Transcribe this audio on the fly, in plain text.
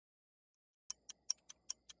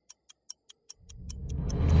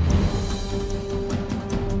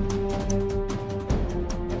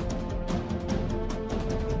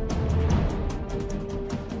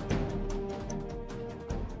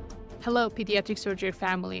Hello, pediatric surgery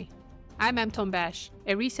family. I'm Tombash,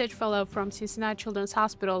 a research fellow from Cincinnati Children's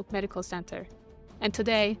Hospital Medical Center. And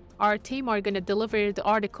today, our team are going to deliver the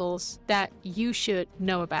articles that you should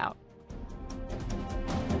know about.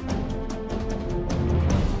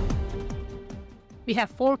 We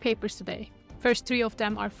have 4 papers today. First 3 of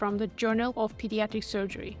them are from the Journal of Pediatric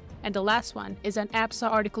Surgery, and the last one is an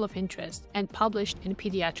APSA Article of Interest and published in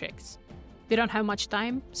Pediatrics. We don't have much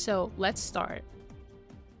time, so let's start.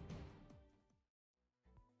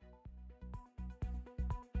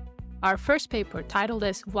 Our first paper, titled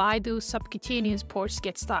as Why Do Subcutaneous Ports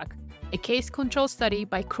Get Stuck? A case control study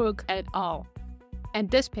by Krug et al. And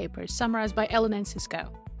this paper is summarized by Ellen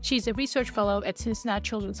Cisco. She's a research fellow at Cincinnati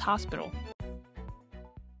Children's Hospital.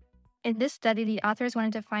 In this study, the authors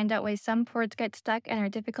wanted to find out why some ports get stuck and are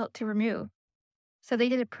difficult to remove. So they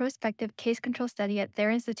did a prospective case control study at their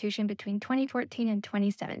institution between 2014 and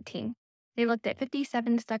 2017. They looked at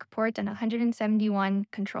 57 stuck ports and 171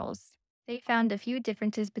 controls. They found a few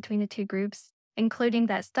differences between the 2 groups, including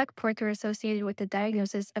that stuck ports were associated with the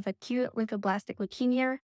diagnosis of acute lymphoblastic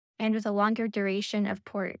leukemia and with a longer duration of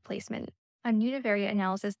port replacement. On univariate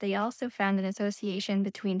analysis, they also found an association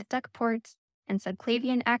between stuck ports and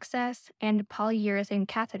subclavian access and polyurethane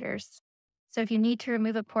catheters. So if you need to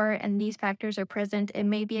remove a port and these factors are present, it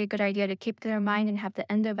may be a good idea to keep them in mind and have the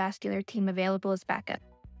endovascular team available as backup.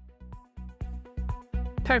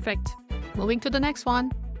 Perfect. Moving to the next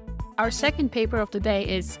one. Our second paper of the day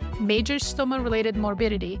is Major Stoma-Related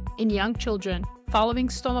Morbidity in Young Children Following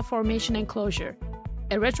Stoma Formation and Closure,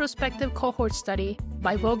 a retrospective cohort study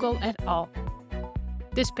by Vogel et al.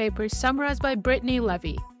 This paper is summarized by Brittany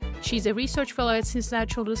Levy. She's a research fellow at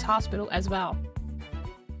Cincinnati Children's Hospital as well.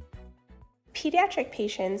 Pediatric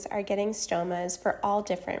patients are getting stomas for all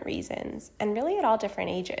different reasons, and really at all different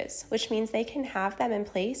ages, which means they can have them in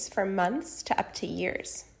place for months to up to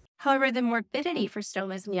years. However, the morbidity for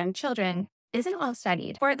stomas in young children isn't well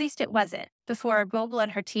studied, or at least it wasn't, before Vogel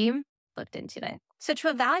and her team looked into it. So to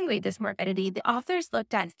evaluate this morbidity, the authors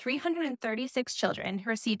looked at 336 children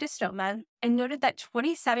who received a stoma and noted that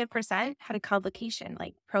 27% had a complication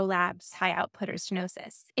like prolapse, high output, or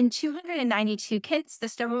stenosis. In 292 kids, the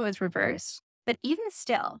stoma was reversed. But even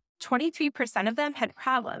still, 23% of them had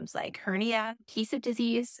problems like hernia, adhesive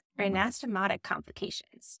disease, or anastomotic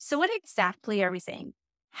complications. So what exactly are we saying?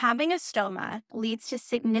 Having a stoma leads to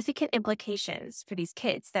significant implications for these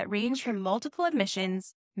kids that range from multiple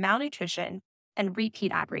admissions, malnutrition, and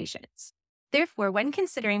repeat operations. Therefore, when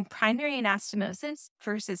considering primary anastomosis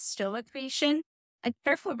versus stoma creation, a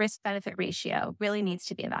careful risk-benefit ratio really needs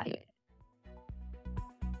to be evaluated.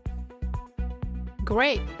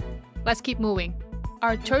 Great. Let's keep moving.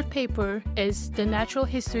 Our third paper is The Natural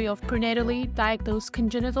History of Prenatally Diagnosed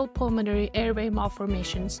Congenital Pulmonary Airway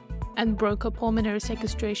Malformations and Bronchopulmonary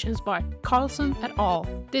Sequestrations by Carlson et al.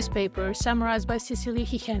 This paper is summarized by Cecilia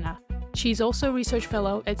Hijena. She's also a research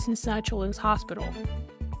fellow at Cincinnati Children's Hospital.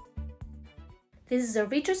 This is a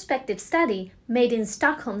retrospective study made in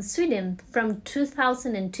Stockholm, Sweden from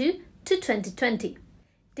 2002 to 2020.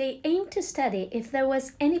 They aimed to study if there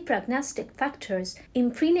was any prognostic factors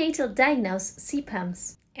in prenatal diagnosed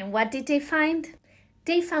CPAMs. And what did they find?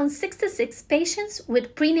 They found 66 patients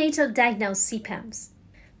with prenatal diagnosed CPAMs.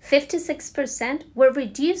 56% were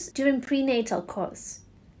reduced during prenatal course.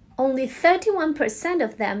 Only 31%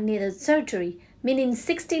 of them needed surgery, meaning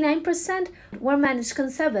 69% were managed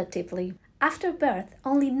conservatively. After birth,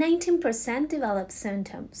 only 19% developed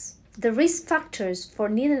symptoms. The risk factors for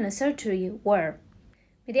needing a surgery were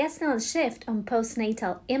mediastinal shift on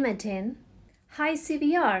postnatal imaging, high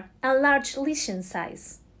CVR, and large lesion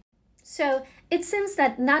size. So, it seems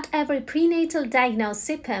that not every prenatal diagnosed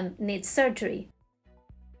CPAM needs surgery.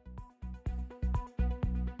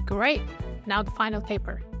 Great! Now the final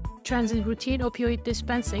paper. Transient routine opioid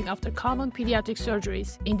dispensing after common pediatric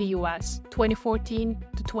surgeries in the US, 2014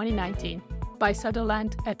 to 2019, by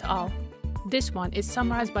Sutherland et al. This one is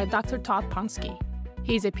summarized by Dr. Todd Ponsky.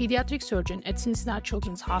 He is a pediatric surgeon at Cincinnati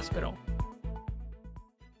Children's Hospital.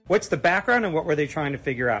 What's the background and what were they trying to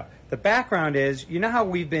figure out? The background is, you know how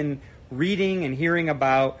we've been reading and hearing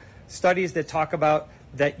about studies that talk about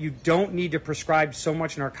that you don't need to prescribe so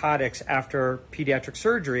much narcotics after pediatric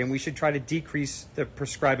surgery, and we should try to decrease the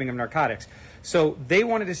prescribing of narcotics. So they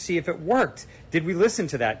wanted to see if it worked. Did we listen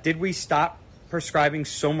to that? Did we stop prescribing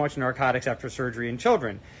so much narcotics after surgery in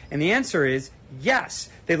children? And the answer is yes.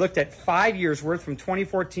 They looked at 5 years worth from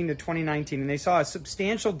 2014 to 2019, and they saw a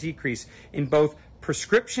substantial decrease in both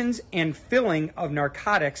prescriptions and filling of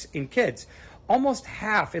narcotics in kids. almost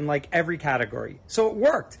half in like every category. So it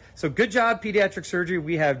worked. So good job, pediatric surgery.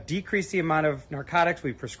 We have decreased the amount of narcotics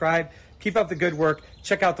we prescribe. Keep up the good work.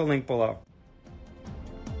 Check out the link below.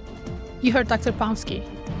 You heard Dr. Pomsky.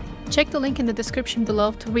 Check the link in the description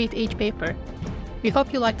below to read each paper. We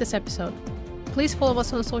hope you liked this episode. Please follow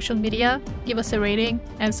us on social media, give us a rating,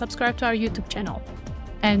 and subscribe to our YouTube channel.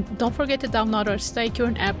 And don't forget to download our Stay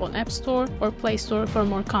Current app on App Store or Play Store for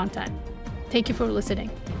more content. Thank you for listening.